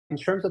In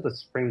terms of the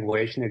spring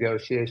wage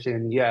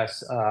negotiation,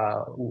 yes,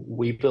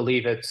 we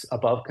believe it's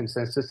above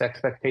consensus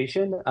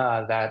expectation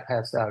that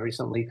has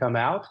recently come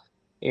out,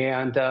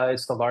 and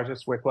it's the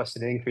largest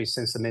requested increase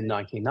since the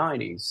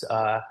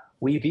mid-1990s.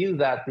 We view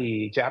that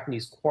the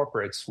Japanese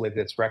corporates, with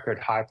its record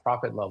high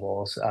profit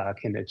levels,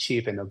 can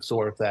achieve and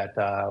absorb that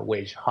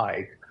wage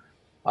hike.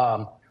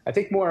 I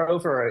think,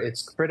 moreover,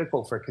 it's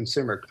critical for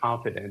consumer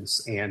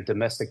confidence and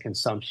domestic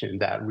consumption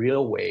that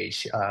real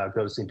wage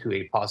goes into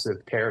a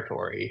positive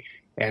territory.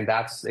 And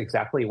that's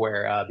exactly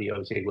where the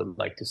OJ would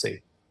like to see.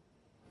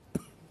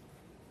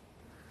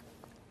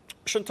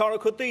 Shuntaro,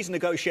 could these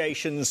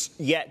negotiations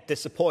yet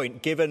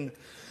disappoint, given,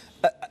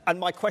 and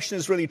my question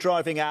is really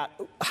driving at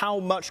how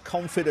much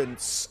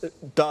confidence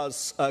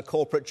does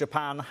corporate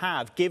Japan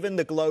have, given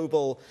the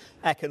global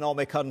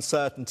economic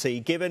uncertainty,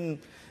 given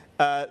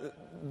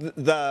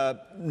the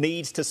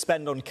needs to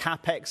spend on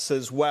capex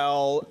as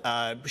well,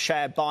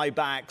 share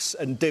buybacks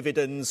and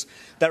dividends?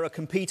 There are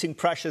competing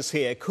pressures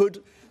here.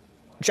 Could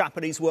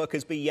Japanese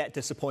workers be yet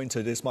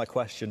disappointed, is my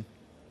question.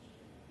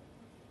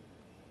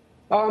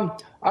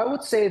 I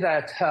would say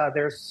that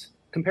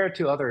compared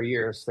to other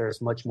years,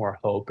 there's much more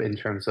hope in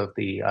terms of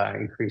the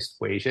increased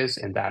wages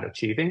and that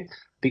achieving,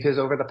 because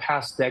over the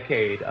past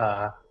decade,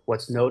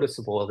 what's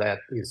noticeable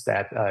is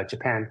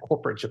that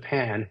corporate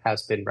Japan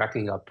has been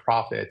racking up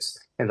profits,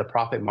 and the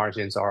profit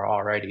margins are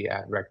already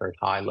at record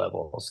high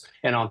levels.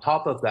 And on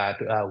top of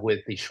that, with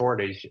the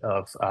shortage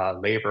of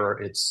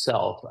labor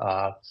itself,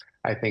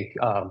 I think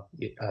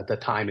the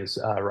time is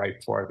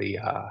ripe for the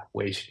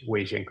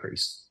wage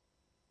increase.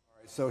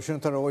 All right, so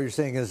Shuntaro, what you're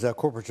saying is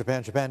corporate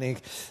Japan Inc.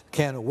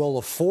 can well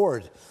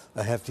afford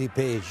a hefty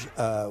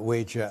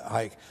wage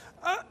hike.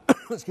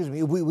 Excuse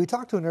me. We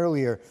talked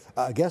to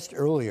a guest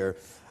earlier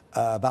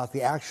about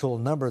the actual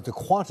number, the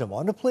quantum. I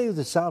want to play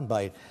the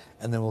soundbite,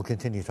 and then we'll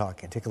continue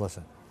talking. Take a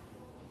listen.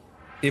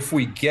 If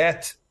we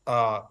get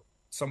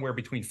somewhere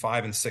between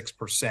 5 and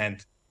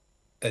 6%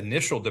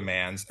 initial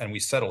demands, and we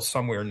settle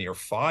somewhere near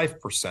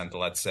 5%,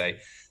 let's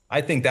say,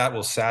 I think that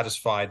will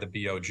satisfy the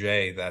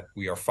BOJ that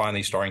we are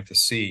finally starting to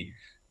see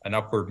an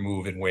upward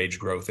move in wage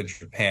growth in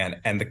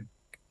Japan. And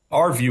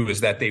our view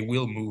is that they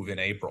will move in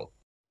April.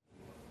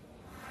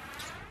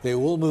 They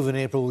will move in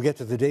April. We'll get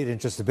to the date in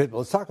just a bit. But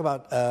let's talk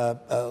about,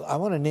 I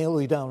want to nail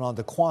you down on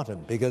the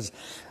quantum, because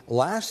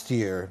last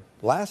year,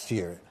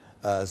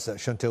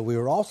 Shunto, we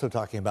were also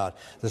talking about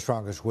the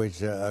strongest wage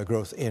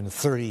growth in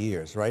 30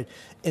 years, right?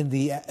 In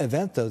the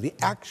event, though, the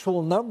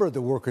actual number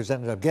the workers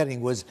ended up getting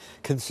was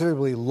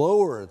considerably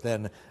lower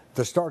than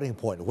the starting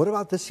point. What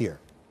about this year?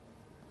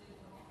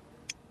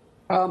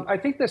 I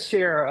think this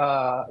year,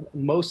 a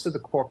lot of the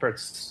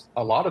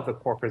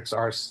corporates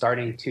are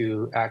starting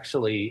to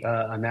actually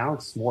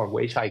announce more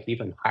wage hike,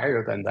 even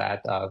higher than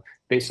that,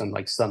 based on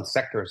like some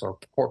sectors or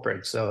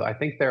corporates. So I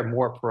think they're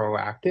more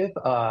proactive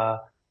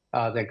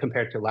than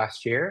compared to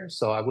last year.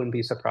 So I wouldn't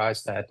be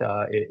surprised that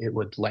it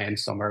would land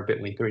somewhere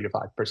between 3 to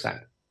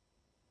 5%.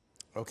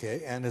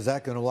 Okay, and is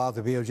that going to allow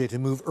the BOJ to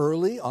move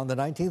early on the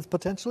 19th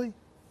potentially?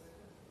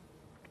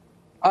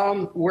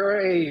 We're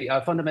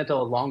a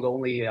fundamental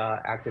long-only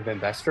active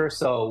investor,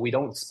 so we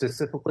don't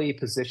specifically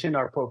position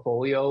our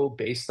portfolio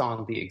based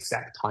on the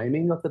exact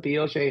timing of the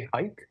BOJ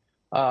hike.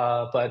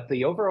 But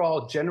the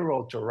overall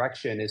general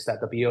direction is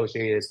that the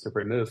BOJ is to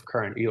remove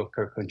current yield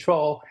curve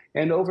control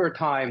and over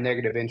time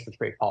negative interest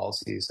rate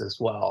policies as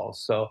well.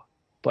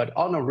 But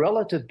on a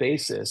relative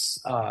basis,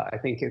 I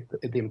think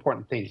the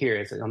important thing here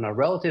is that on a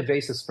relative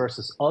basis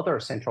versus other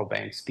central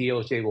banks,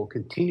 BOJ will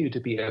continue to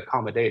be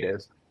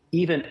accommodative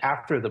even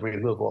after the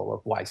removal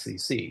of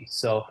YCC.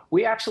 So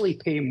we actually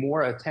pay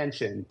more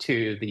attention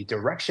to the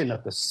direction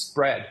of the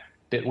spread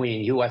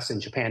between U.S.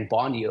 and Japan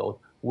bond yield,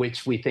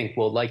 which we think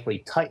will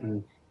likely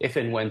tighten if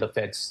and when the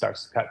Fed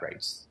starts to cut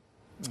rates.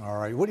 All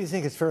right. What do you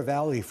think is fair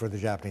value for the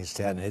Japanese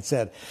 10? It's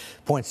at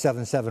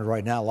 0.77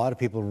 right now. A lot of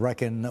people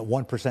reckon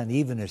 1%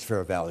 even is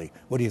fair value.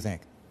 What do you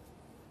think?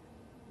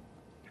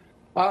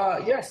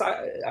 Yes,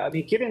 I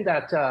mean, given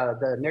that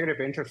the negative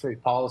interest rate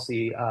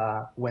policy,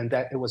 when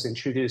it was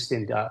introduced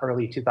in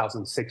early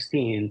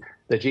 2016,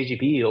 the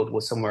JGB yield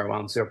was somewhere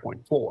around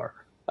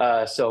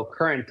 0.4. So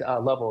current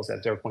levels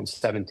at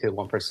 0.7 to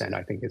 1%,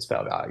 I think is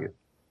fair value.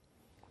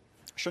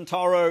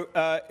 Shuntaro,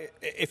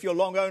 if you're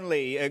long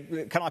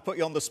only, can I put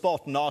you on the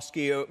spot and ask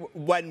you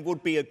when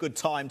would be a good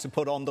time to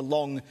put on the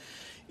long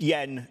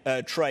yen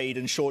trade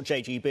and short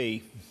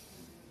JGB?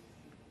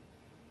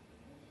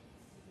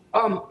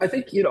 I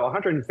think,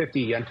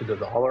 150 yen to the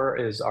dollar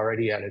is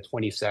already at a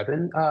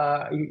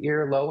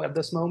 27-year low at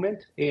this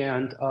moment.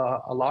 And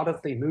a lot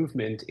of the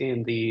movement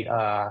in the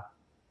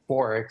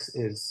Forex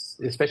is,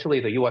 especially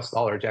the U.S.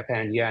 dollar,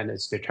 Japan yen,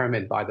 is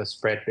determined by the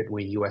spread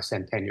between U.S.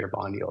 and 10-year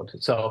bond yield.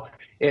 So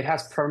it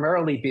has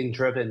primarily been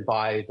driven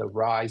by the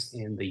rise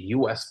in the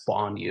U.S.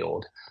 bond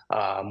yield,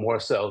 more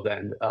so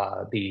than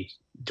the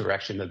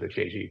direction of the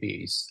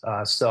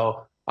JGBs.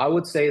 So I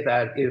would say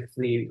that if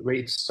the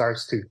rate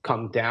starts to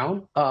come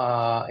down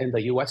in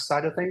the U.S.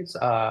 side of things,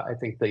 I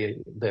think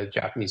the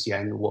Japanese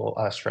yen will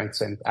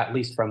strengthen, at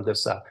least from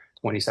this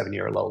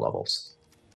 27-year low levels.